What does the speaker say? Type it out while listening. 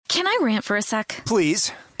Can I rant for a sec?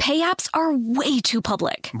 Please. Pay apps are way too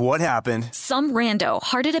public. What happened? Some rando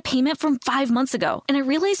hearted a payment from 5 months ago, and I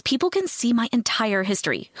realized people can see my entire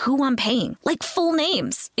history, who I'm paying, like full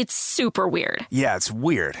names. It's super weird. Yeah, it's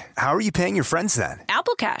weird. How are you paying your friends then?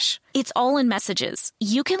 Apple Cash. It's all in messages.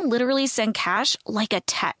 You can literally send cash like a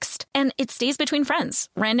text, and it stays between friends.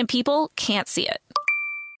 Random people can't see it.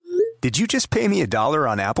 Did you just pay me $1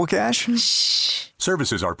 on Apple Cash? Shh.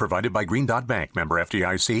 Services are provided by Green Dot Bank. Member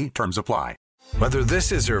FDIC. Terms apply. Whether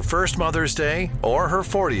this is her first Mother's Day or her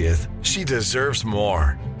 40th, she deserves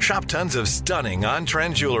more. Shop tons of stunning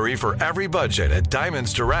on-trend jewelry for every budget at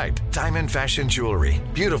Diamonds Direct. Diamond fashion jewelry,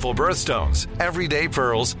 beautiful birthstones, everyday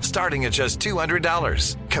pearls starting at just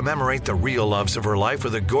 $200. Commemorate the real loves of her life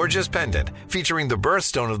with a gorgeous pendant featuring the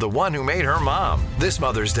birthstone of the one who made her mom. This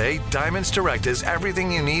Mother's Day, Diamonds Direct is everything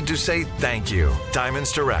you need to say thank you.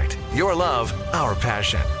 Diamonds Direct. Your love, our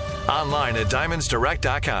passion. Online at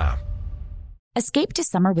diamondsdirect.com. Escape to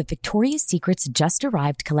summer with Victoria's Secret's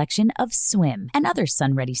just-arrived collection of swim and other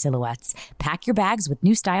sun-ready silhouettes. Pack your bags with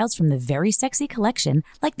new styles from the Very Sexy collection,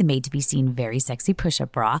 like the made-to-be-seen Very Sexy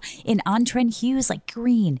push-up bra, in on-trend hues like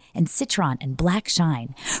green and citron and black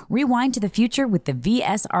shine. Rewind to the future with the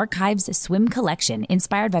VS Archives swim collection,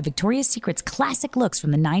 inspired by Victoria's Secret's classic looks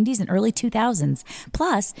from the 90s and early 2000s.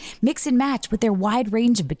 Plus, mix and match with their wide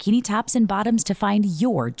range of bikini tops and bottoms to find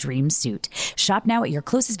your dream suit. Shop now at your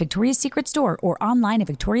closest Victoria's Secret store or online at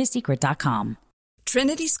victoriassecret.com.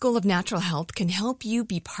 Trinity School of Natural Health can help you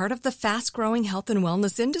be part of the fast-growing health and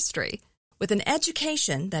wellness industry. With an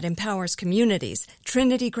education that empowers communities,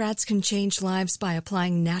 Trinity grads can change lives by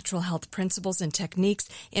applying natural health principles and techniques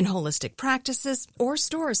in holistic practices or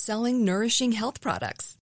stores selling nourishing health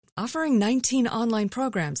products. Offering 19 online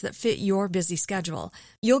programs that fit your busy schedule,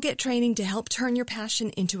 you'll get training to help turn your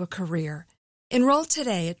passion into a career. Enroll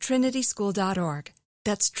today at trinityschool.org.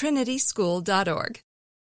 That's trinityschool.org.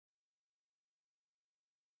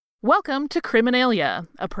 Welcome to Criminalia,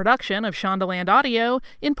 a production of Shondaland Audio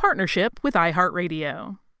in partnership with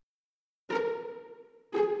iHeartRadio.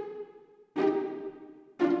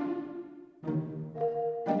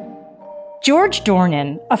 George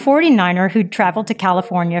Dornan, a 49er who'd traveled to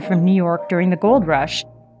California from New York during the gold rush,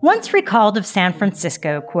 once recalled of San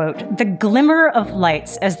Francisco, quote, the glimmer of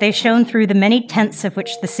lights as they shone through the many tents of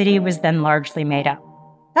which the city was then largely made up.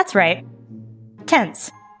 That's right, tents.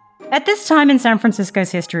 At this time in San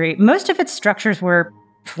Francisco's history, most of its structures were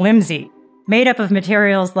flimsy, made up of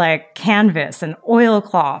materials like canvas and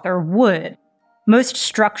oilcloth or wood. Most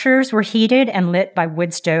structures were heated and lit by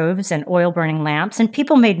wood stoves and oil-burning lamps, and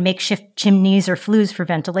people made makeshift chimneys or flues for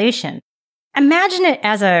ventilation. Imagine it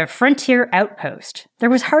as a frontier outpost. There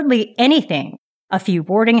was hardly anything. A few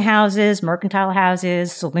boarding houses, mercantile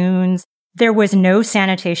houses, saloons. There was no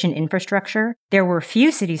sanitation infrastructure. There were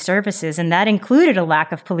few city services, and that included a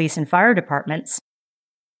lack of police and fire departments.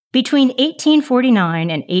 Between 1849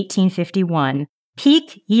 and 1851,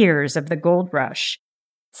 peak years of the gold rush,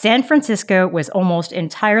 San Francisco was almost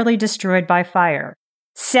entirely destroyed by fire.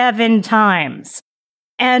 7 times.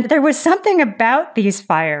 And there was something about these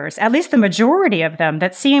fires, at least the majority of them,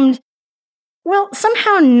 that seemed, well,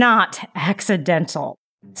 somehow not accidental.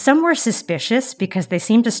 Some were suspicious because they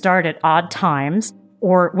seemed to start at odd times,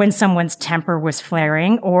 or when someone's temper was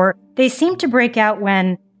flaring, or they seemed to break out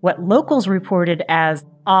when what locals reported as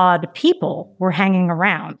odd people were hanging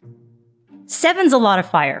around. 7's a lot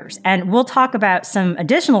of fires, and we'll talk about some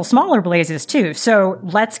additional smaller blazes too, so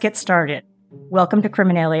let's get started. Welcome to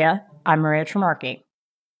Criminalia. I'm Maria Tremarchi.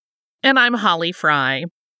 And I'm Holly Fry.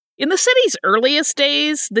 In the city's earliest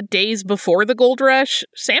days, the days before the gold rush,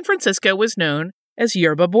 San Francisco was known as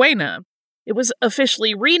Yerba Buena. It was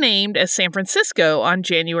officially renamed as San Francisco on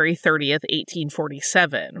January 30th,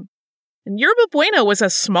 1847. And Yerba Buena was a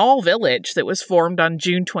small village that was formed on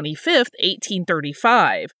June 25th,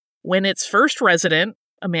 1835, when its first resident,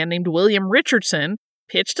 a man named William Richardson,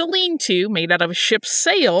 pitched a lean-to made out of a ship's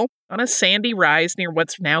sail on a sandy rise near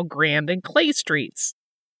what's now Grand and Clay Streets.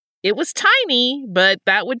 It was tiny, but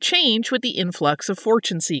that would change with the influx of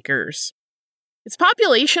fortune seekers. Its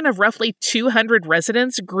population of roughly 200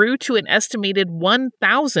 residents grew to an estimated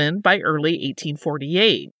 1,000 by early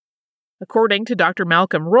 1848. According to Dr.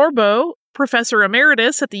 Malcolm Rorbo, professor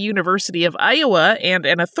emeritus at the University of Iowa and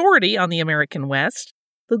an authority on the American West,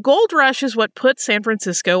 the gold rush is what put San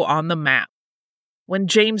Francisco on the map. When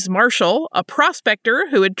James Marshall, a prospector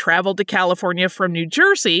who had traveled to California from New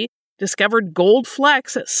Jersey, discovered gold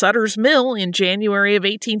flecks at Sutter's Mill in January of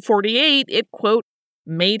 1848, it, quote,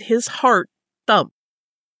 made his heart thump.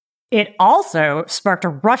 It also sparked a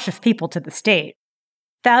rush of people to the state.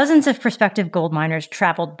 Thousands of prospective gold miners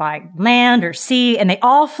traveled by land or sea, and they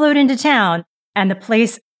all flowed into town, and the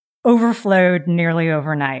place overflowed nearly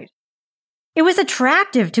overnight. It was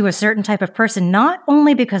attractive to a certain type of person, not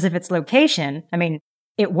only because of its location,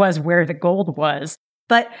 it was where the gold was,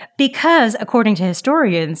 but because, according to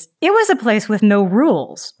historians, it was a place with no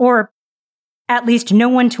rules, or at least no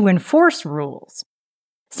one to enforce rules.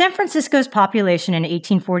 San Francisco's population in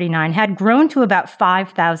 1849 had grown to about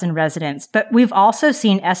 5,000 residents, but we've also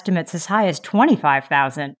seen estimates as high as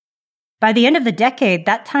 25,000. By the end of the decade,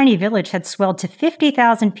 that tiny village had swelled to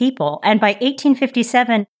 50,000 people, and by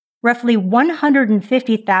 1857, roughly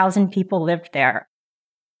 150,000 people lived there.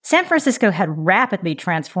 San Francisco had rapidly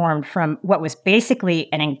transformed from what was basically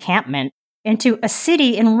an encampment into a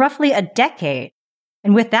city in roughly a decade.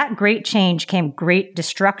 And with that great change came great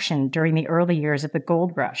destruction during the early years of the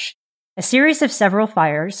gold rush. A series of several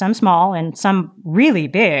fires, some small and some really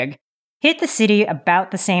big, hit the city about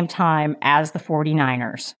the same time as the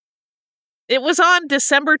 49ers. It was on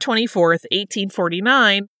December 24th,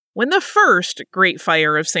 1849, when the first Great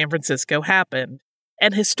Fire of San Francisco happened,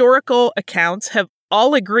 and historical accounts have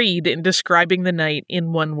all agreed in describing the night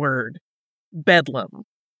in one word: bedlam.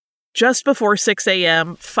 Just before 6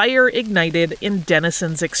 a.m., fire ignited in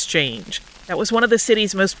Denison's Exchange. That was one of the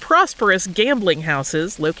city's most prosperous gambling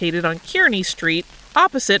houses, located on Kearny Street,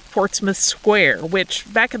 opposite Portsmouth Square,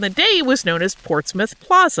 which back in the day was known as Portsmouth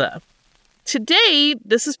Plaza. Today,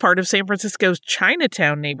 this is part of San Francisco's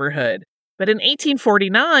Chinatown neighborhood, but in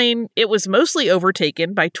 1849, it was mostly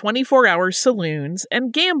overtaken by 24-hour saloons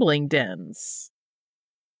and gambling dens.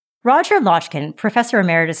 Roger Lochkin, professor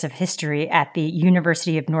emeritus of history at the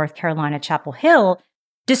University of North Carolina, Chapel Hill,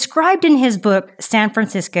 described in his book San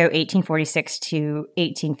Francisco 1846 to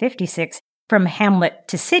 1856, From Hamlet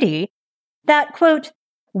to City, that, quote,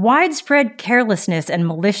 widespread carelessness and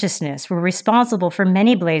maliciousness were responsible for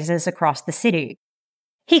many blazes across the city.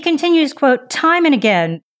 He continues, quote, time and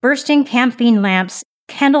again, bursting camphine lamps,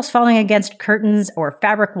 candles falling against curtains or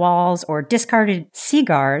fabric walls or discarded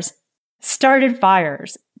cigars started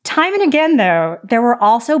fires. Time and again, though, there were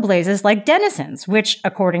also blazes like Denison's, which,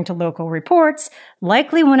 according to local reports,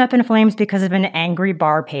 likely went up in flames because of an angry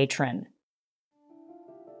bar patron.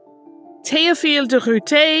 Théophile de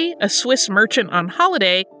Ruthe, a Swiss merchant on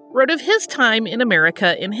holiday, wrote of his time in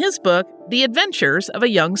America in his book, The Adventures of a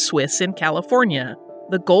Young Swiss in California,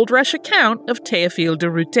 the gold rush account of Théophile de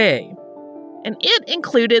Ruthe. And it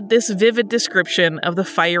included this vivid description of the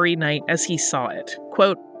fiery night as he saw it.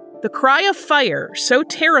 Quote, the cry of fire, so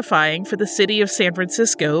terrifying for the city of San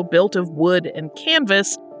Francisco, built of wood and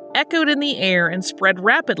canvas, echoed in the air and spread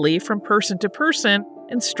rapidly from person to person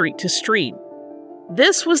and street to street.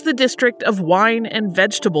 This was the district of wine and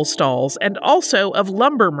vegetable stalls and also of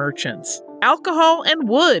lumber merchants, alcohol and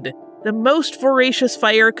wood. The most voracious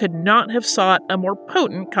fire could not have sought a more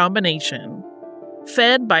potent combination.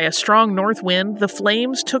 Fed by a strong north wind, the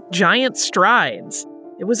flames took giant strides.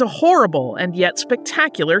 It was a horrible and yet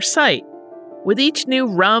spectacular sight. With each new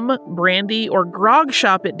rum, brandy, or grog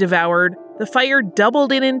shop it devoured, the fire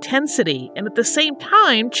doubled in intensity and at the same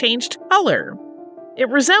time changed color. It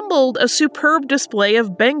resembled a superb display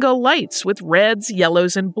of Bengal lights with reds,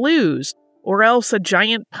 yellows, and blues, or else a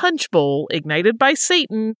giant punch bowl ignited by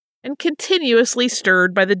Satan and continuously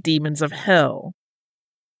stirred by the demons of hell.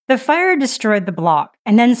 The fire destroyed the block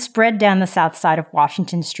and then spread down the south side of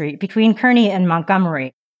Washington Street between Kearny and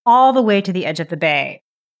Montgomery, all the way to the edge of the bay.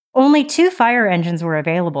 Only 2 fire engines were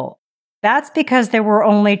available. That's because there were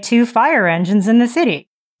only 2 fire engines in the city.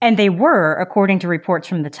 And they were, according to reports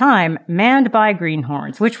from the time, manned by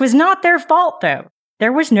greenhorns, which was not their fault, though.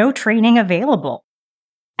 There was no training available.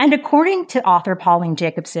 And according to author Pauline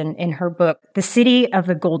Jacobson in her book, The City of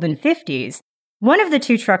the Golden Fifties, one of the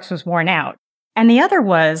 2 trucks was worn out. And the other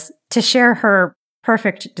was, to share her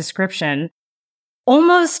perfect description,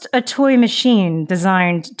 almost a toy machine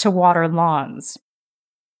designed to water lawns.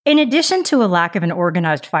 In addition to a lack of an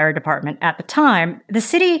organized fire department at the time, the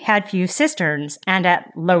city had few cisterns, and at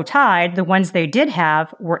low tide, the ones they did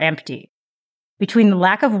have were empty. Between the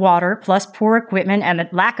lack of water plus poor equipment and the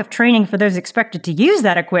lack of training for those expected to use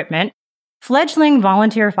that equipment, fledgling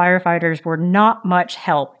volunteer firefighters were not much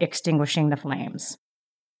help extinguishing the flames.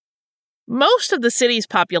 Most of the city's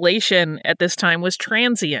population at this time was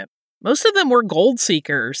transient. Most of them were gold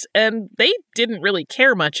seekers, and they didn't really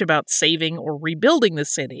care much about saving or rebuilding the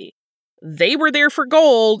city. They were there for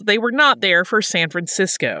gold, they were not there for San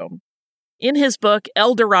Francisco. In his book,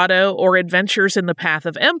 El Dorado, or Adventures in the Path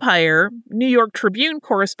of Empire, New York Tribune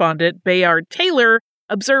correspondent Bayard Taylor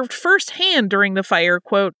observed firsthand during the fire,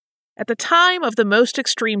 quote, at the time of the most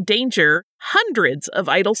extreme danger, hundreds of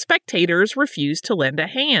idle spectators refused to lend a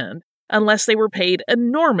hand unless they were paid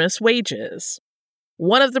enormous wages.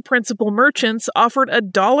 One of the principal merchants offered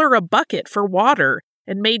 $1 a bucket for water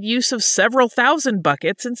and made use of several thousand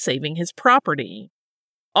buckets in saving his property.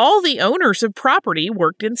 All the owners of property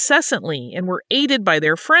worked incessantly and were aided by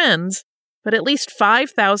their friends, but at least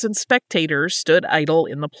 5,000 spectators stood idle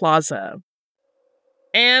in the plaza.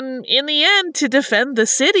 And in the end, to defend the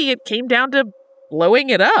city, it came down to blowing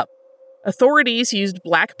it up. Authorities used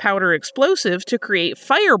black powder explosives to create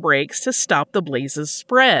fire breaks to stop the blaze's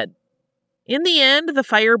spread. In the end, the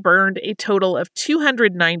fire burned a total of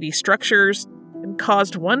 290 structures and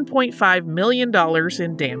caused $1.5 million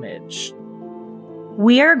in damage.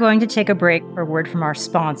 We are going to take a break for a word from our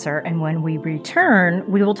sponsor, and when we return,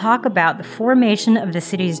 we will talk about the formation of the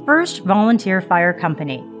city's first volunteer fire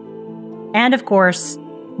company. And, of course,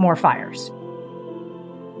 more fires.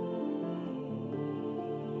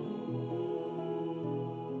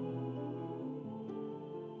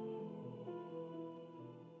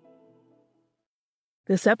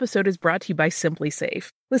 This episode is brought to you by Simply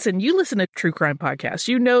Safe. Listen, you listen to true crime podcasts.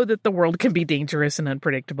 You know that the world can be dangerous and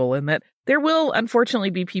unpredictable and that there will unfortunately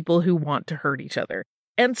be people who want to hurt each other.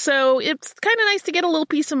 And so it's kind of nice to get a little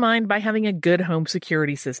peace of mind by having a good home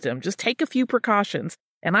security system. Just take a few precautions.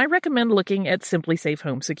 And I recommend looking at Simply Safe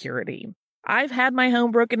Home Security. I've had my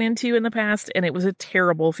home broken into in the past, and it was a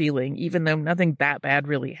terrible feeling, even though nothing that bad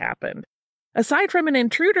really happened. Aside from an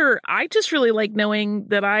intruder, I just really like knowing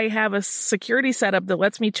that I have a security setup that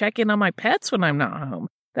lets me check in on my pets when I'm not home.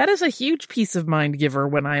 That is a huge peace of mind giver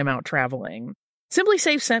when I am out traveling. Simply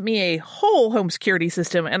Safe sent me a whole home security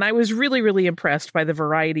system, and I was really, really impressed by the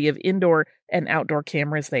variety of indoor and outdoor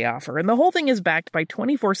cameras they offer. And the whole thing is backed by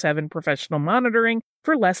 24/7 professional monitoring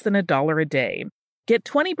for less than $1 a day. Get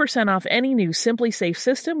 20% off any new Simply Safe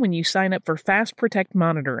system when you sign up for Fast Protect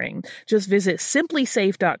monitoring. Just visit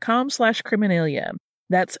simplysafe.com/criminalia.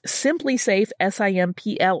 That's simplysafe,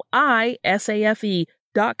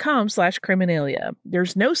 simplisafe.com/criminalia.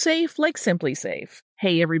 There's no safe like Simply Safe.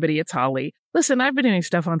 Hey everybody, it's Holly. Listen, I've been doing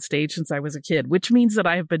stuff on stage since I was a kid, which means that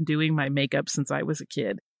I have been doing my makeup since I was a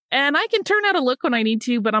kid. And I can turn out a look when I need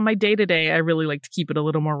to, but on my day-to-day, I really like to keep it a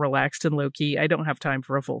little more relaxed and low-key. I don't have time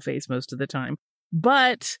for a full face most of the time.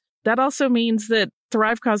 But that also means that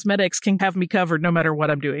Thrive Cosmetics can have me covered no matter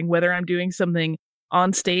what I'm doing, whether I'm doing something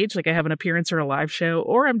on stage, like I have an appearance or a live show,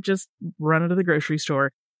 or I'm just running to the grocery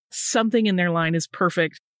store. Something in their line is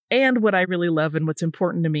perfect. And what I really love and what's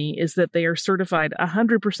important to me is that they are certified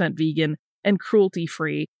 100% vegan and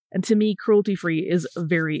cruelty-free. And to me, cruelty-free is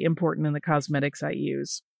very important in the cosmetics I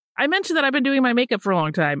use. I mentioned that I've been doing my makeup for a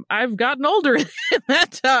long time. I've gotten older in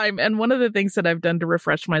that time. And one of the things that I've done to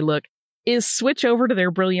refresh my look is switch over to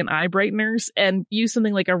their brilliant eye brighteners and use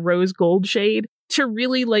something like a rose gold shade to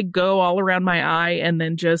really go all around my eye and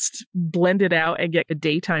then just blend it out and get a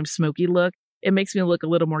daytime smoky look. It makes me look a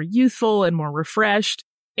little more youthful and more refreshed.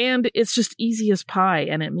 And it's just easy as pie.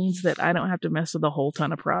 And it means that I don't have to mess with a whole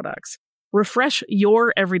ton of products. Refresh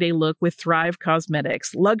your everyday look with Thrive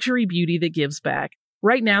Cosmetics, luxury beauty that gives back.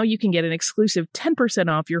 Right now, you can get an exclusive 10%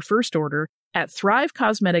 off your first order at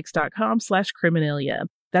thrivecosmetics.com/criminalia.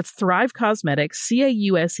 That's Thrive Cosmetics,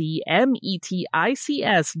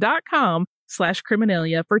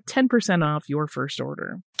 CAUSEMETICS.com/criminalia for 10% off your first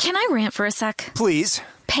order. Can I rant for a sec? Please.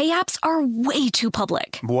 Pay apps are way too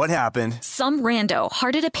public. What happened? Some rando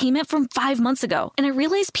hearted a payment from 5 months ago, and I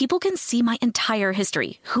realized people can see my entire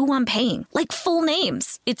history, who I'm paying, like full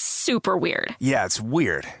names. It's super weird. Yeah, it's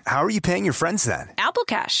weird. How are you paying your friends then? Apple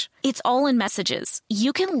Cash. It's all in messages.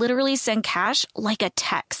 You can literally send cash like a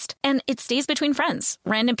text, and it stays between friends.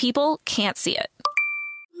 Random people can't see it.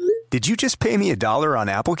 Did you just pay me $1 on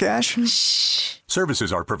Apple Cash? Shh.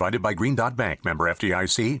 Services are provided by Green Dot Bank. Member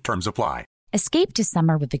FDIC. Terms apply. Escape to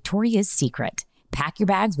summer with Victoria's Secret. Pack your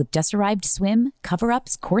bags with just-arrived swim,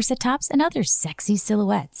 cover-ups, corset tops, and other sexy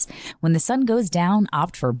silhouettes. When the sun goes down,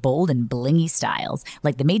 opt for bold and blingy styles,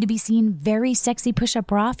 like the made-to-be-seen Very Sexy Push-Up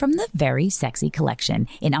Bra from the Very Sexy collection,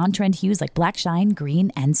 in on-trend hues like black shine,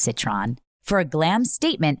 green, and citron. For a glam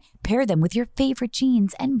statement, pair them with your favorite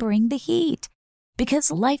jeans and bring the heat.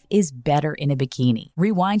 Because life is better in a bikini.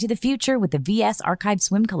 Rewind to the future with the VS Archive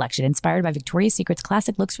Swim Collection inspired by Victoria's Secret's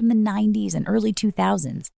classic looks from the 90s and early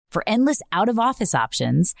 2000s. For endless out-of-office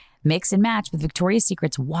options, mix and match with Victoria's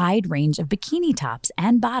Secret's wide range of bikini tops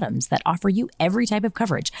and bottoms that offer you every type of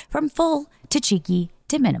coverage, from full to cheeky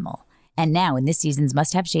to minimal. And now in this season's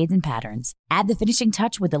must-have shades and patterns, add the finishing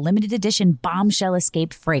touch with the limited edition Bombshell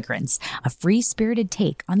Escape fragrance, a free-spirited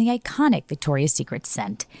take on the iconic Victoria's Secret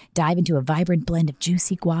scent. Dive into a vibrant blend of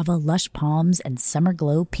juicy guava, lush palms, and summer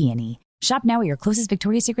glow peony. Shop now at your closest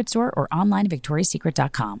Victoria's Secret store or online at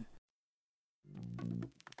victoriassecret.com.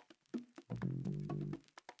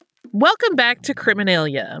 Welcome back to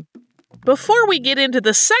Criminalia. Before we get into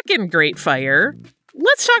the second Great Fire,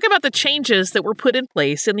 let's talk about the changes that were put in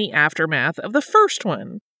place in the aftermath of the first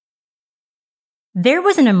one. There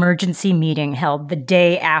was an emergency meeting held the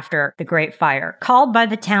day after the Great Fire, called by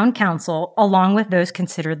the town council along with those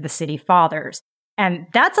considered the city fathers. And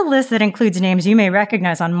that's a list that includes names you may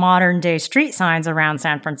recognize on modern-day street signs around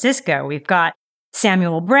San Francisco. We've got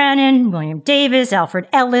Samuel Brannan, William Davis, Alfred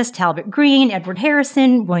Ellis, Talbot Green, Edward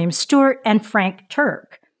Harrison, William Stewart, and Frank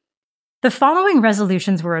Turk. The following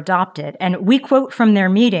resolutions were adopted, and we quote from their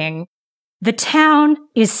meeting, "The town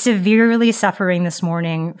is severely suffering this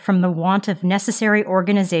morning from the want of necessary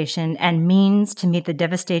organization and means to meet the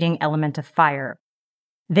devastating element of fire.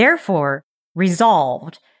 Therefore,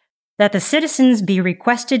 resolved that the citizens be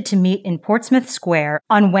requested to meet in Portsmouth Square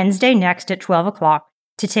on Wednesday next at 12 o'clock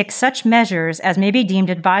to take such measures as may be deemed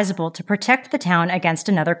advisable to protect the town against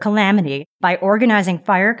another calamity by organizing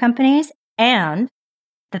fire companies, and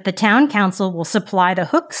that the town council will supply the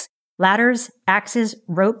hooks, ladders, axes,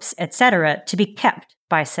 ropes, etc. to be kept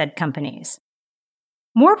by said companies."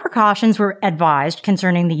 More precautions were advised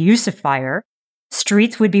concerning the use of fire.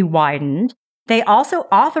 Streets would be widened. They also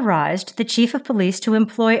authorized the chief of police to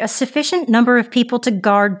employ a sufficient number of people to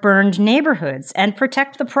guard burned neighborhoods and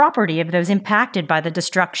protect the property of those impacted by the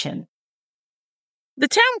destruction. The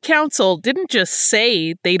town council didn't just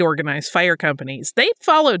say they'd organize fire companies, they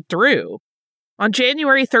followed through. On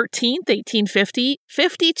January 13th, 1850,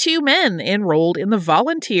 52 men enrolled in the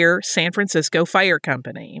Volunteer San Francisco Fire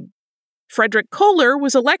Company. Frederick Kohler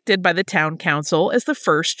was elected by the town council as the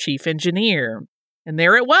first chief engineer. And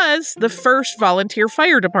there it was, the first volunteer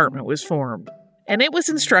fire department was formed. And it was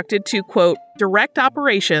instructed to, quote, direct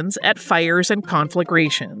operations at fires and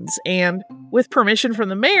conflagrations, and, with permission from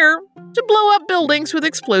the mayor, to blow up buildings with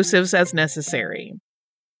explosives as necessary.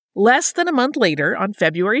 Less than a month later, on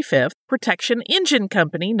February 5th, Protection Engine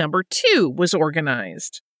Company No. 2 was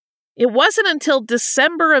organized. It wasn't until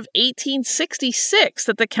December of 1866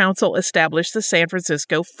 that the council established the San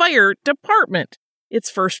Francisco Fire Department, its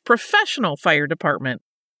first professional fire department,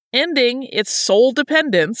 ending its sole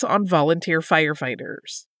dependence on volunteer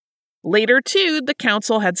firefighters. Later, too, the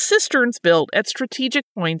council had cisterns built at strategic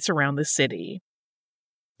points around the city.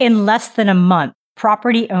 In less than a month,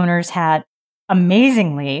 property owners had,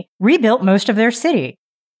 amazingly, rebuilt most of their city.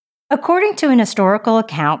 According to an historical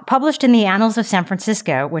account published in the Annals of San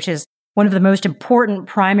Francisco, which is one of the most important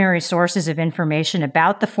primary sources of information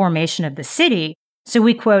about the formation of the city, so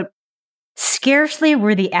we quote, "Scarcely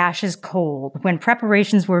were the ashes cold when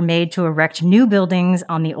preparations were made to erect new buildings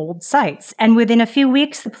on the old sites, and within a few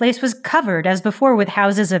weeks the place was covered as before with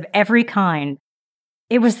houses of every kind.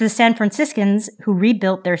 It was the San Franciscans who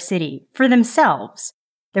rebuilt their city for themselves.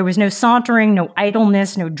 There was no sauntering, no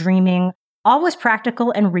idleness, no dreaming. All was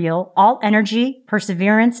practical and real, all energy,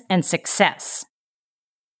 perseverance, and success."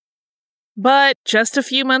 But just a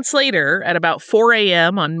few months later, at about 4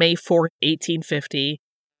 a.m. on May 4th, 1850,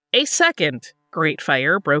 a second Great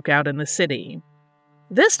Fire broke out in the city.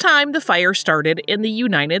 This time, the fire started in the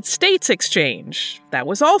United States Exchange. That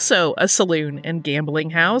was also a saloon and gambling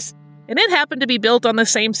house, and it happened to be built on the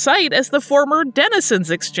same site as the former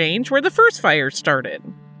Denison's Exchange where the first fire started.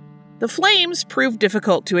 The flames proved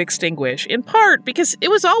difficult to extinguish, in part because it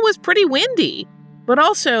was always pretty windy, but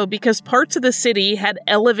also because parts of the city had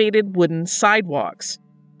elevated wooden sidewalks,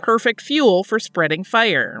 perfect fuel for spreading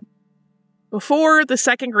fire. Before the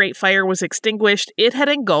second Great Fire was extinguished, it had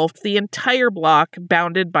engulfed the entire block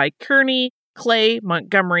bounded by Kearny, Clay,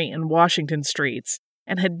 Montgomery, and Washington streets,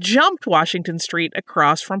 and had jumped Washington Street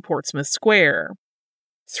across from Portsmouth Square.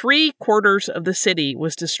 3/4 of the city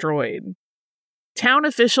was destroyed. Town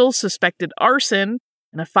officials suspected arson,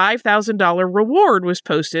 and a $5,000 reward was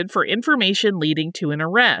posted for information leading to an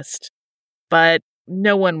arrest. But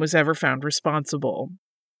no one was ever found responsible.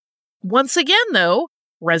 Once again, though,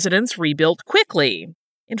 residents rebuilt quickly.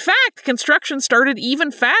 In fact, construction started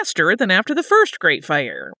even faster than after the first Great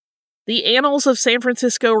Fire. The Annals of San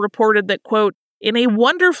Francisco reported that, quote, "In a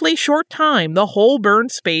wonderfully short time, the whole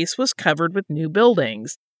burned space was covered with new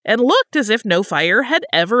buildings, and looked as if no fire had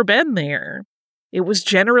ever been there. It was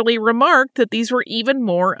generally remarked that these were even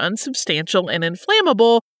more unsubstantial and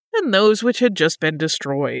inflammable than those which had just been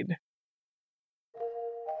destroyed."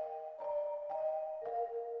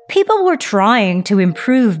 People were trying to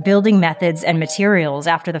improve building methods and materials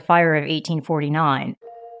after the fire of 1849.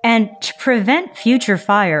 And to prevent future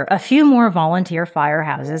fire, a few more volunteer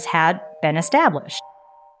firehouses had been established.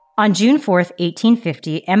 On June 4th,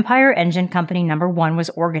 1850, Empire Engine Company No. 1 was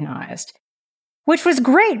organized, which was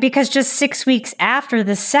great because just 6 weeks after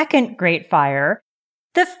the second Great Fire,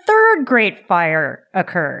 the third Great Fire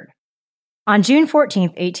occurred. On June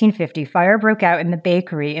 14th, 1850, fire broke out in the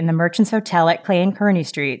bakery in the Merchants Hotel at Clay and Kearny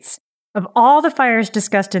Streets. Of all the fires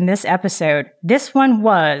discussed in this episode, this one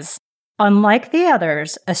was, unlike the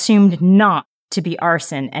others, assumed not to be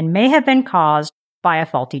arson and may have been caused by a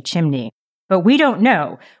faulty chimney. But we don't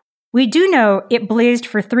know. We do know it blazed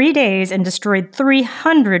for 3 days and destroyed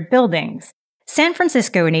 300 buildings. San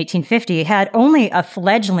Francisco in 1850 had only a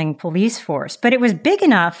fledgling police force, but it was big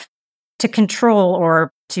enough to control,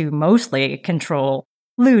 or to mostly control,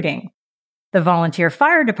 looting. The volunteer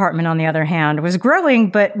fire department, on the other hand, was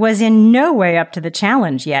growing, but was in no way up to the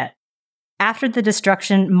challenge yet. After the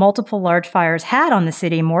destruction multiple large fires had on the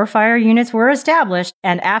city, more fire units were established,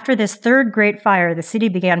 and after this third Great Fire, the city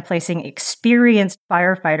began placing experienced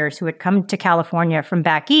firefighters who had come to California from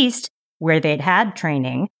back east, where they'd had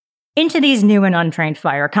training, into these new and untrained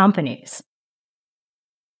fire companies.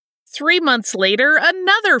 3 months later,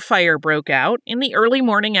 another fire broke out in the early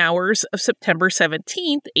morning hours of September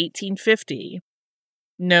 17th, 1850.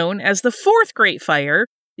 Known as the Fourth Great Fire,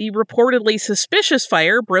 the reportedly suspicious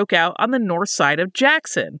fire broke out on the north side of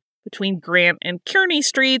Jackson, between Grant and Kearny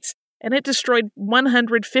Streets, and it destroyed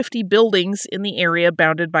 150 buildings in the area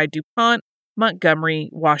bounded by DuPont, Montgomery,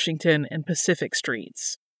 Washington, and Pacific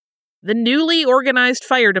Streets. The newly organized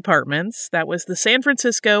fire departments, that was the San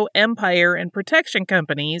Francisco, Empire, and Protection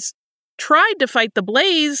Companies, tried to fight the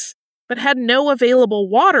blaze, but had no available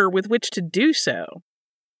water with which to do so.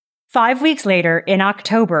 5 weeks later, in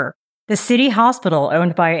October, the city hospital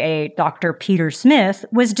owned by a Dr. Peter Smith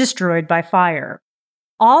was destroyed by fire.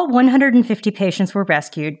 All 150 patients were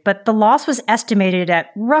rescued, but the loss was estimated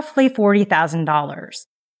at roughly $40,000.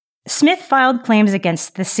 Smith filed claims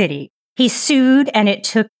against the city. He sued, and it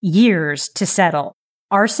took years to settle.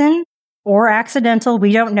 Arson or accidental,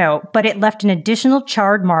 we don't know, but it left an additional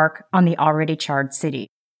charred mark on the already charred city.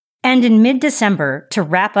 And in mid-December, to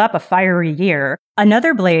wrap up a fiery year,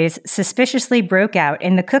 another blaze suspiciously broke out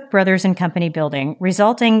in the Cook Brothers and Company building,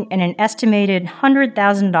 resulting in an estimated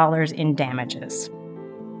 $100,000 in damages.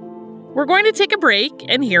 We're going to take a break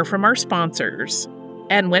and hear from our sponsors.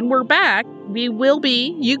 And when we're back, we will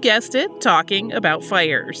be, you guessed it, talking about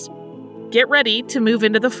fires. Get ready to move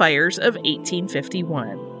into the fires of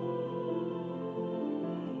 1851.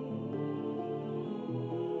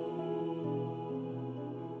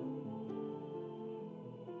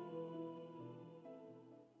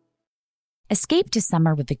 Escape to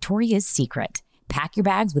summer with Victoria's Secret. Pack your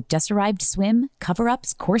bags with just-arrived swim,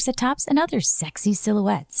 cover-ups, corset tops, and other sexy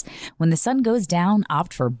silhouettes. When the sun goes down,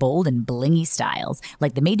 opt for bold and blingy styles,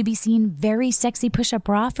 like the made-to-be-seen Very Sexy Push-Up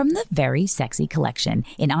Bra from the Very Sexy collection,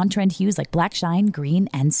 in on-trend hues like black shine, green,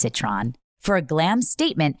 and citron. For a glam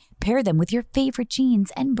statement, pair them with your favorite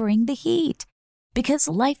jeans and bring the heat. Because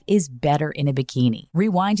life is better in a bikini.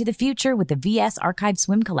 Rewind to the future with the VS Archive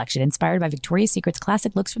Swim Collection, inspired by Victoria's Secret's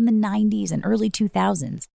classic looks from the 90s and early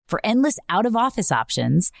 2000s. For endless out-of-office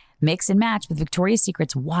options, mix and match with Victoria's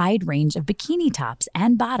Secret's wide range of bikini tops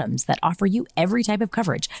and bottoms that offer you every type of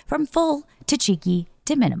coverage, from full to cheeky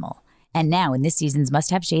to minimal. And now in this season's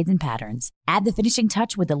must-have shades and patterns, add the finishing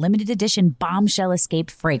touch with the limited edition Bombshell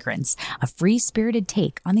Escape fragrance, a free-spirited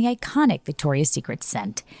take on the iconic Victoria's Secret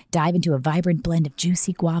scent. Dive into a vibrant blend of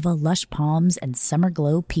juicy guava, lush palms, and summer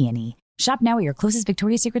glow peony. Shop now at your closest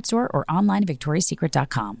Victoria's Secret store or online at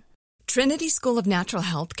victoriassecret.com. Trinity School of Natural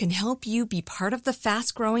Health can help you be part of the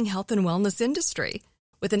fast-growing health and wellness industry.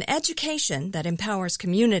 With an education that empowers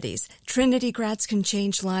communities, Trinity grads can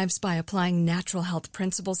change lives by applying natural health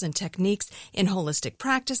principles and techniques in holistic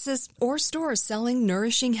practices or stores selling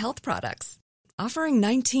nourishing health products. Offering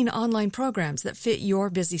 19 online programs that fit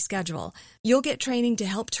your busy schedule, you'll get training to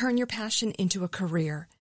help turn your passion into a career.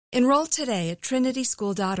 Enroll today at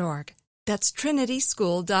trinityschool.org. That's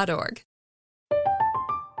trinityschool.org.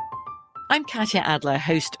 I'm Katya Adler,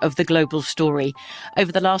 host of The Global Story.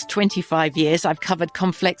 Over the last 25 years, I've covered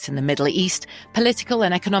conflicts in the Middle East, political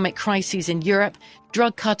and economic crises in Europe,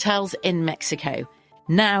 drug cartels in Mexico.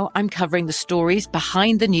 Now I'm covering the stories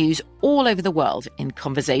behind the news all over the world in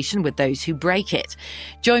conversation with those who break it.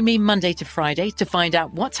 Join me Monday to Friday to find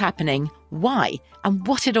out what's happening, why, and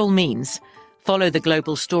what it all means. Follow The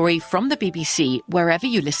Global Story from the BBC wherever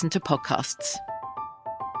you listen to podcasts.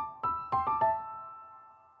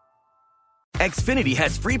 Xfinity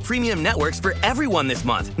has free premium networks for everyone this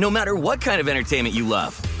month, no matter what kind of entertainment you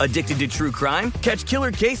love. Addicted to true crime? Catch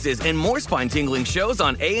killer cases and more spine-tingling shows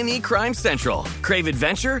on A&E Crime Central. Crave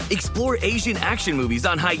adventure? Explore Asian action movies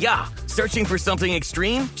on Hi-YAH. Searching for something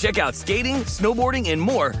extreme? Check out skating, snowboarding, and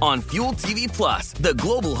more on Fuel TV Plus, the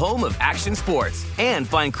global home of action sports. And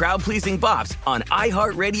find crowd-pleasing bops on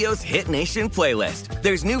iHeartRadio's Hit Nation playlist.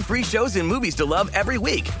 There's new free shows and movies to love every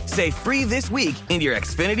week. Say free this week in your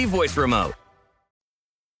Xfinity voice remote.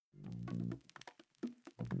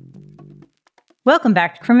 Welcome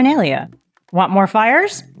back to Criminalia. Want more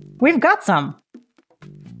fires? We've got some.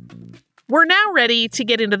 We're now ready to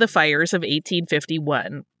get into the fires of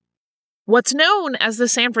 1851. What's known as the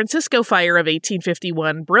San Francisco Fire of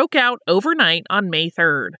 1851 broke out overnight on May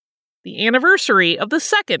 3rd, the anniversary of the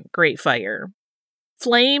Second Great Fire.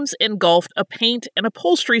 Flames engulfed a paint and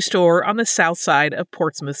upholstery store on the south side of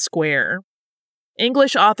Portsmouth Square.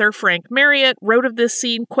 English author Frank Marriott wrote of this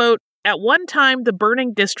scene, quote, "At one time, the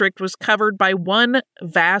burning district was covered by one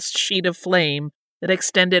vast sheet of flame that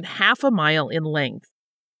extended half a mile in length.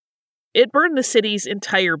 It burned the city's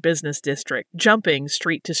entire business district, jumping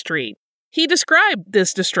street to street." He described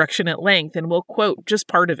this destruction at length, and we'll quote just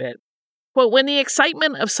part of it. Quote, "When the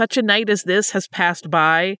excitement of such a night as this has passed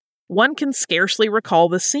by, one can scarcely recall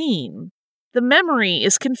the scene. The memory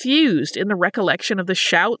is confused in the recollection of the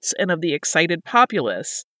shouts and of the excited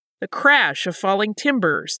populace, the crash of falling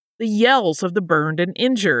timbers, the yells of the burned and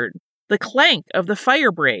injured, the clank of the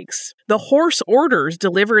fire breaks, the hoarse orders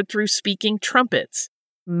delivered through speaking trumpets,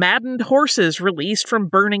 maddened horses released from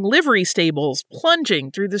burning livery stables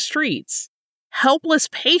plunging through the streets, helpless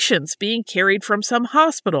patients being carried from some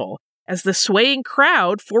hospital as the swaying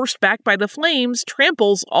crowd, forced back by the flames,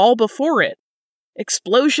 tramples all before it,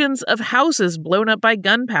 explosions of houses blown up by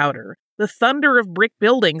gunpowder, the thunder of brick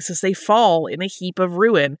buildings as they fall in a heap of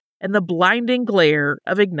ruin, and the blinding glare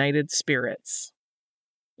of ignited spirits."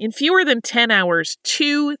 In fewer than 10 hours,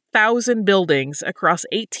 2,000 buildings across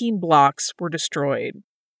 18 blocks were destroyed.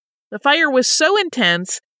 The fire was so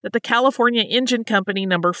intense that the California Engine Company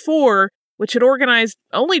No. 4, which had organized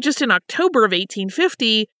only just in October of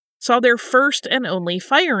 1850, saw their first and only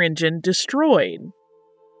fire engine destroyed.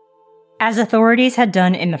 As authorities had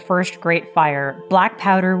done in the first Great Fire, black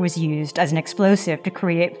powder was used as an explosive to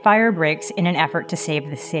create fire breaks in an effort to save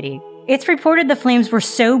the city. It's reported the flames were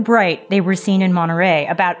so bright they were seen in Monterey,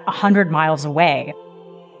 about 100 miles away.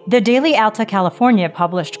 The Daily Alta California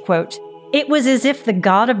published, quote, "It was as if the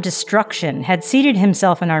god of destruction had seated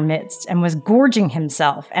himself in our midst and was gorging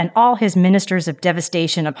himself and all his ministers of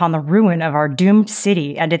devastation upon the ruin of our doomed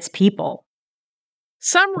city and its people."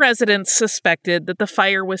 Some residents suspected that the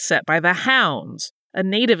fire was set by the Hounds, a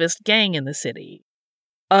nativist gang in the city.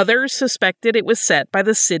 Others suspected it was set by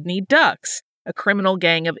the Sydney Ducks, a criminal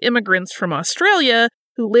gang of immigrants from Australia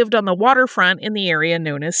who lived on the waterfront in the area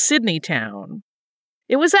known as Sydney Town.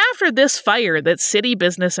 It was after this fire that city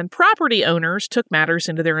business and property owners took matters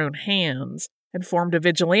into their own hands and formed a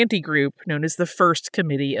vigilante group known as the First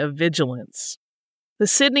Committee of Vigilance. The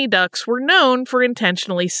Sydney Ducks were known for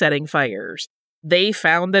intentionally setting fires. They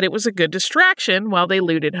found that it was a good distraction while they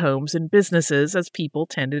looted homes and businesses as people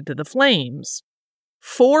tended to the flames.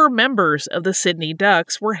 4 members of the Sydney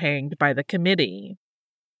Ducks were hanged by the committee.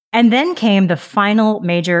 And then came the final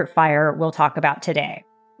major fire we'll talk about today.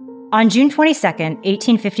 On June 22nd,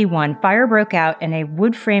 1851, fire broke out in a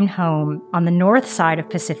wood-framed home on the north side of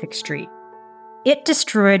Pacific Street. It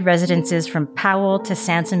destroyed residences from Powell to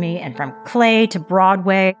Sansome and from Clay to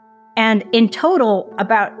Broadway, and in total,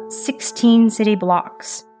 about 16 city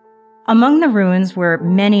blocks. Among the ruins were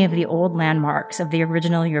many of the old landmarks of the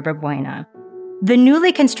original Yerba Buena. The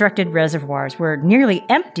newly constructed reservoirs were nearly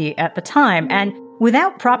empty at the time, and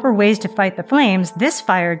without proper ways to fight the flames, this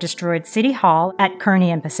fire destroyed City Hall at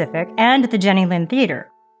Kearny and Pacific and the Jenny Lind Theater.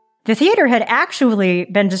 The theater had actually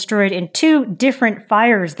been destroyed in 2 different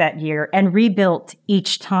fires that year and rebuilt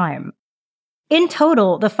each time. In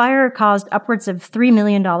total, the fire caused upwards of $3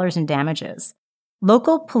 million in damages.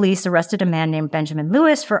 Local police arrested a man named Benjamin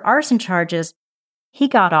Lewis for arson charges. He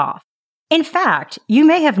got off. In fact, you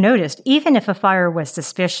may have noticed, even if a fire was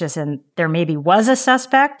suspicious and there maybe was a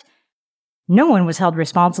suspect, no one was held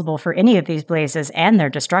responsible for any of these blazes and their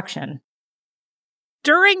destruction.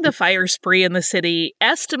 During the fire spree in the city,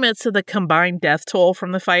 estimates of the combined death toll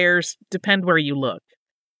from the fires depend where you look.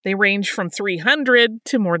 They range from 300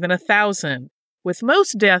 to more than 1,000, with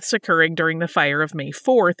most deaths occurring during the fire of May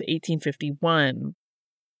 4th, 1851.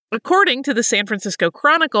 According to the San Francisco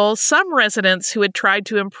Chronicle, some residents who had tried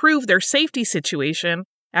to improve their safety situation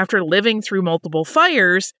after living through multiple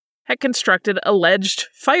fires had constructed alleged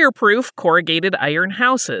fireproof corrugated iron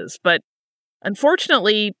houses, but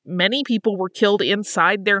unfortunately, many people were killed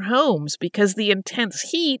inside their homes because the intense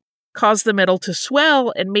heat caused the metal to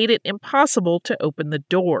swell and made it impossible to open the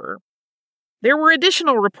door. There were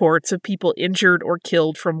additional reports of people injured or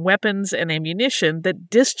killed from weapons and ammunition that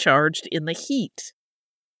discharged in the heat.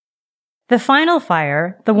 The final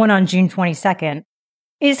fire, the one on June 22nd,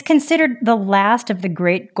 is considered the last of the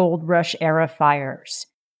Great Gold Rush era fires.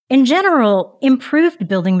 In general, improved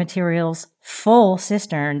building materials, full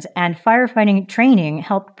cisterns, and firefighting training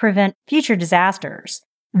helped prevent future disasters.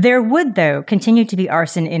 There would, though, continue to be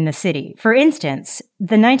arson in the city. For instance,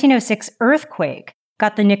 the 1906 earthquake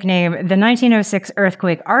got the nickname the 1906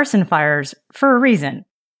 earthquake arson fires for a reason.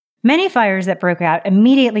 Many fires that broke out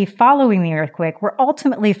immediately following the earthquake were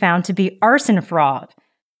ultimately found to be arson fraud.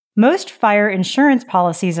 Most fire insurance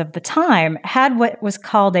policies of the time had what was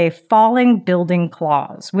called a falling building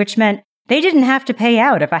clause, which meant they didn't have to pay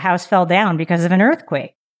out if a house fell down because of an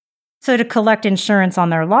earthquake. So to collect insurance on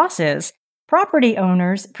their losses, property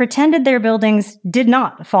owners pretended their buildings did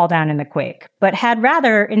not fall down in the quake, but had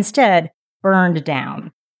rather instead burned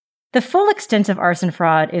down. The full extent of arson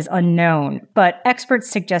fraud is unknown, but experts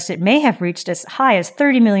suggest it may have reached as high as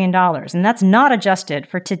 $30 million, and that's not adjusted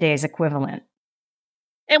for today's equivalent.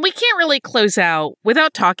 And we can't really close out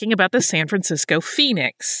without talking about the San Francisco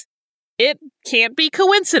Phoenix. It can't be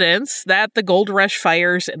coincidence that the Gold Rush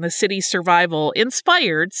fires and the city's survival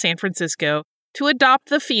inspired San Francisco to adopt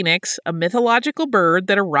the phoenix, a mythological bird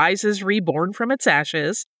that arises reborn from its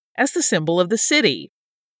ashes, as the symbol of the city.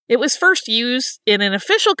 It was first used in an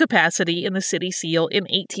official capacity in the city seal in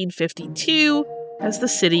 1852 as the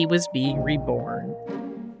city was being reborn.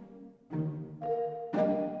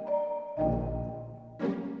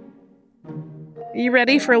 Are you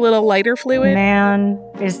ready for a little lighter fluid? Man,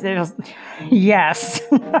 is there... Yes.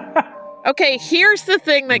 Okay, here's the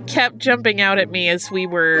thing that kept jumping out at me as we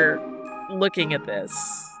were looking at this.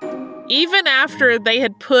 Even after they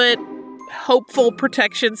had put hopeful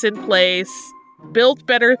protections in place, built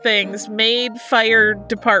better things, made fire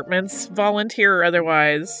departments, volunteer or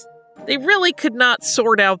otherwise, they really could not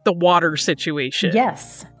sort out the water situation.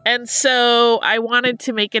 Yes. And so I wanted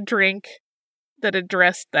to make a drink that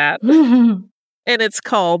addressed that. And it's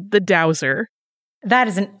called the Dowser. That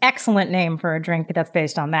is an excellent name for a drink that's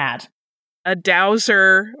based on that. A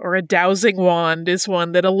dowser or a dowsing wand is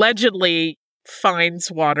one that allegedly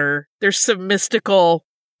finds water. There's some mystical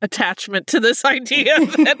attachment to this idea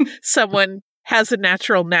that someone has a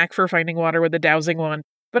natural knack for finding water with a dowsing wand.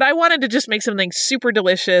 But I wanted to just make something super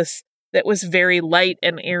delicious that was very light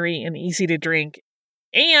and airy and easy to drink.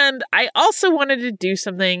 And I also wanted to do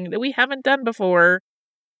something that we haven't done before,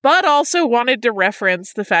 but also wanted to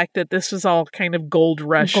reference the fact that this was all kind of Gold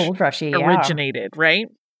Rushy, originated, right?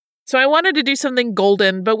 So I wanted to do something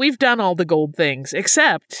golden, but we've done all the gold things,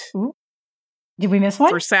 except... Ooh. Did we miss one?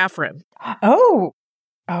 For saffron. Oh,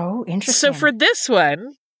 interesting. So for this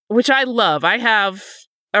one, which I love, I have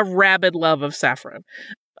a rabid love of saffron.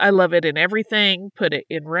 I love it in everything. Put it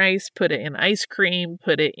in rice, put it in ice cream,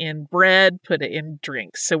 put it in bread, put it in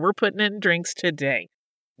drinks. So we're putting it in drinks today.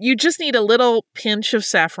 You just need a little pinch of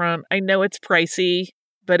saffron. I know it's pricey,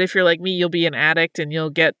 but if you're like me, you'll be an addict and you'll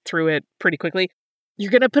get through it pretty quickly. You're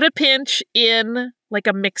going to put a pinch in like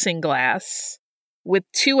a mixing glass with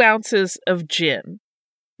 2 ounces of gin.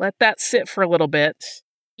 Let that sit for a little bit.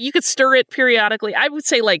 You could stir it periodically. I would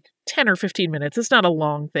say like 10 or 15 minutes. It's not a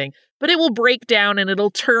long thing, but it will break down and it'll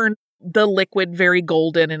turn the liquid very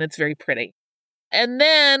golden and it's very pretty. And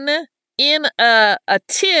then in a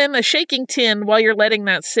tin, a shaking tin, while you're letting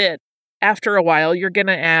that sit, after a while, you're going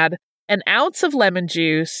to add an ounce of lemon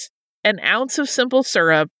juice, an ounce of simple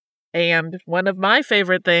syrup, and one of my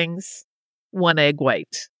favorite things, 1 egg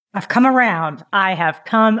white. I've come around. I have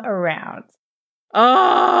come around.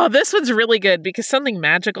 Oh, this one's really good because something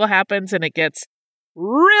magical happens and it gets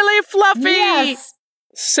really fluffy. Yes.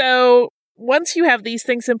 So once you have these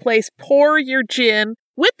things in place, pour your gin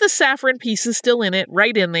with the saffron pieces still in it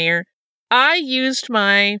right in there. I used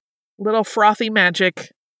my little frothy magic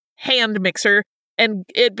hand mixer and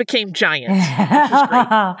it became giant, which was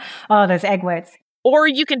great. Oh, those egg whites. Or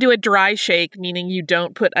you can do a dry shake, meaning you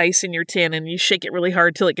don't put ice in your tin and you shake it really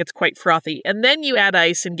hard till it gets quite frothy. And then you add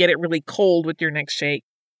ice and get it really cold with your next shake.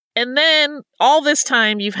 And then all this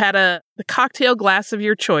time you've had the cocktail glass of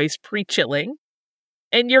your choice pre-chilling.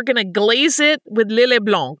 And you're going to glaze it with Lillet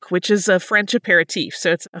Blanc, which is a French aperitif.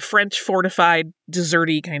 So it's a French fortified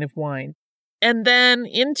desserty kind of wine. And then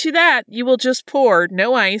into that, you will just pour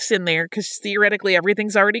no ice in there because theoretically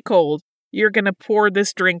everything's already cold. You're going to pour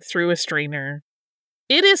this drink through a strainer.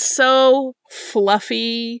 It is so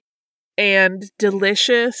fluffy and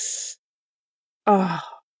delicious. Oh.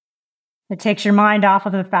 It takes your mind off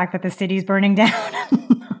of the fact that the city's burning down.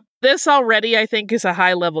 This already, I think, is a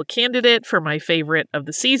high-level candidate for my favorite of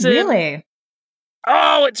the season. Really?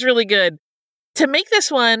 Oh, it's really good. To make this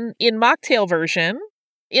one in mocktail version,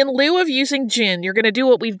 in lieu of using gin, you're going to do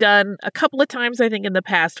what we've done a couple of times, I think, in the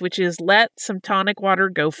past, which is let some tonic water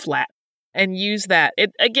go flat and use that.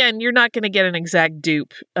 Again, you're not going to get an exact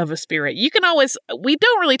dupe of a spirit. You can always, we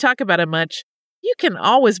don't really talk about it much. You can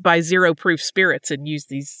always buy 0 proof spirits and use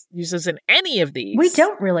those in any of these. We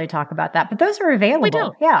don't really talk about that, but those are available. We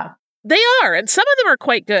don't. Yeah. They are, and some of them are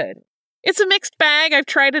quite good. It's a mixed bag. I've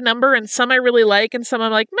tried a number, and some I really like, and some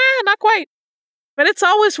I'm like, meh, not quite. But it's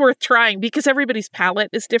always worth trying because everybody's palate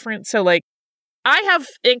is different. So, like, I have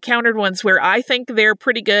encountered ones where I think they're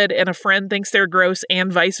pretty good and a friend thinks they're gross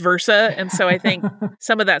and vice versa. And so I think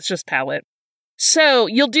some of that's just palate. So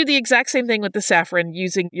you'll do the exact same thing with the saffron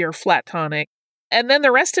using your flat tonic. And then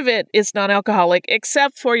the rest of it is non-alcoholic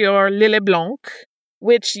except for your Lillet Blanc,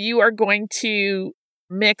 which you are going to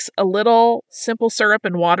mix a little simple syrup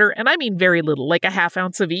and water. And I mean very little, like a ½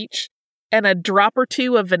 ounce of each. And a drop or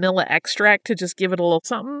 2 of vanilla extract to just give it a little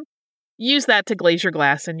something. Use that to glaze your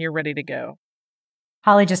glass and you're ready to go.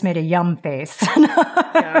 Holly just made a yum face.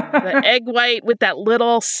 Yeah, the egg white with that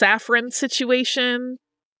little saffron situation.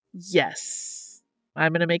 Yes.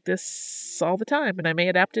 I'm going to make this all the time, and I may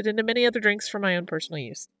adapt it into many other drinks for my own personal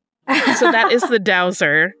use. So that is the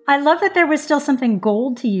Dowser. I love that there was still something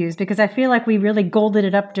gold to use because I feel like we really golded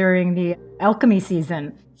it up during the alchemy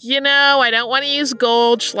season. You know, I don't want to use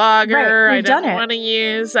Goldschlager. Right,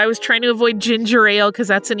 I was trying to avoid ginger ale because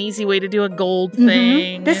that's an easy way to do a gold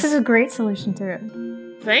thing. This is a great solution to it.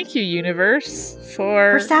 Thank you, universe,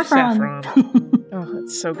 for saffron. Oh,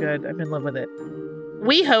 it's so good. I'm in love with it.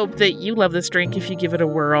 We hope that you love this drink if you give it a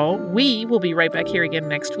whirl. We will be right back here again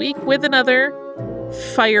next week with another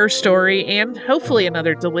fire story and hopefully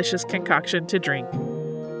another delicious concoction to drink.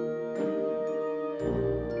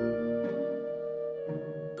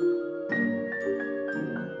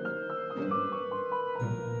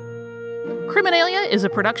 Criminalia is a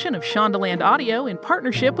production of Shondaland Audio in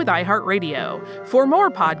partnership with iHeartRadio. For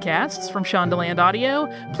more podcasts from Shondaland Audio,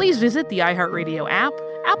 please visit the iHeartRadio app,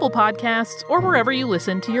 Apple Podcasts, or wherever you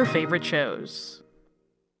listen to your favorite shows.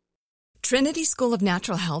 Trinity School of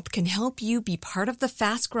Natural Health can help you be part of the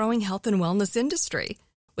fast-growing health and wellness industry.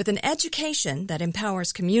 With an education that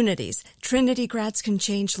empowers communities, Trinity grads can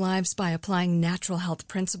change lives by applying natural health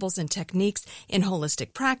principles and techniques in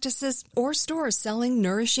holistic practices or stores selling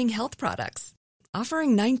nourishing health products.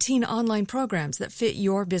 Offering 19 online programs that fit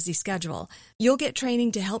your busy schedule, you'll get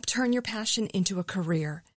training to help turn your passion into a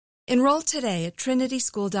career. Enroll today at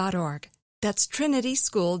trinityschool.org. That's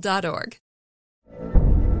trinityschool.org.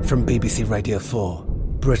 From BBC Radio 4,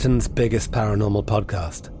 Britain's biggest paranormal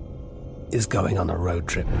podcast is going on a road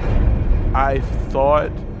trip. I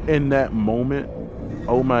thought in that moment,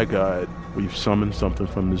 oh my God, we've summoned something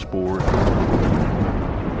from this board.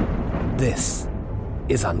 This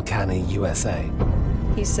is Uncanny USA.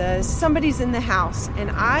 He says, somebody's in the house,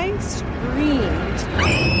 and I screamed.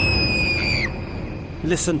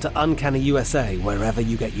 Listen to Uncanny USA wherever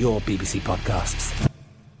you get your BBC podcasts,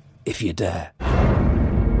 if you dare.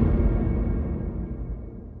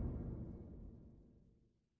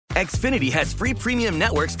 Xfinity has free premium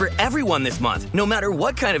networks for everyone this month, no matter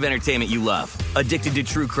what kind of entertainment you love. Addicted to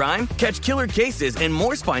true crime? Catch killer cases and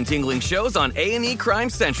more spine-tingling shows on A&E Crime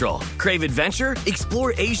Central. Crave adventure?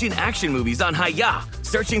 Explore Asian action movies on Hi-YAH.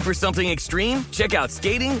 Searching for something extreme? Check out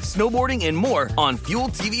skating, snowboarding, and more on Fuel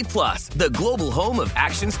TV Plus, the global home of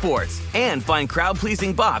action sports. And find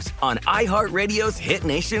crowd-pleasing bops on iHeartRadio's Hit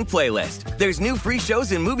Nation playlist. There's new free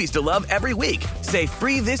shows and movies to love every week. Say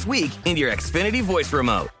free this week in your Xfinity voice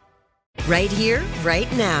remote. Right here,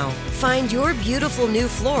 right now. Find your beautiful new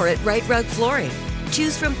floor at Right Rug Flooring.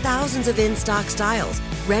 Choose from thousands of in-stock styles,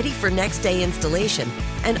 ready for next day installation,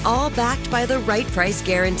 and all backed by the right price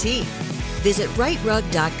guarantee. Visit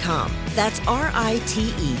rightrug.com. That's RITERUG.com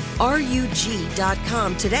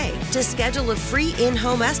today to schedule a free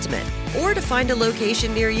in-home estimate or to find a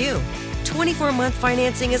location near you. 24-month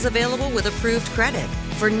financing is available with approved credit.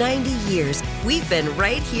 For 90 years, we've been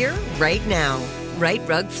right here, right now. Right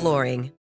Rug Flooring.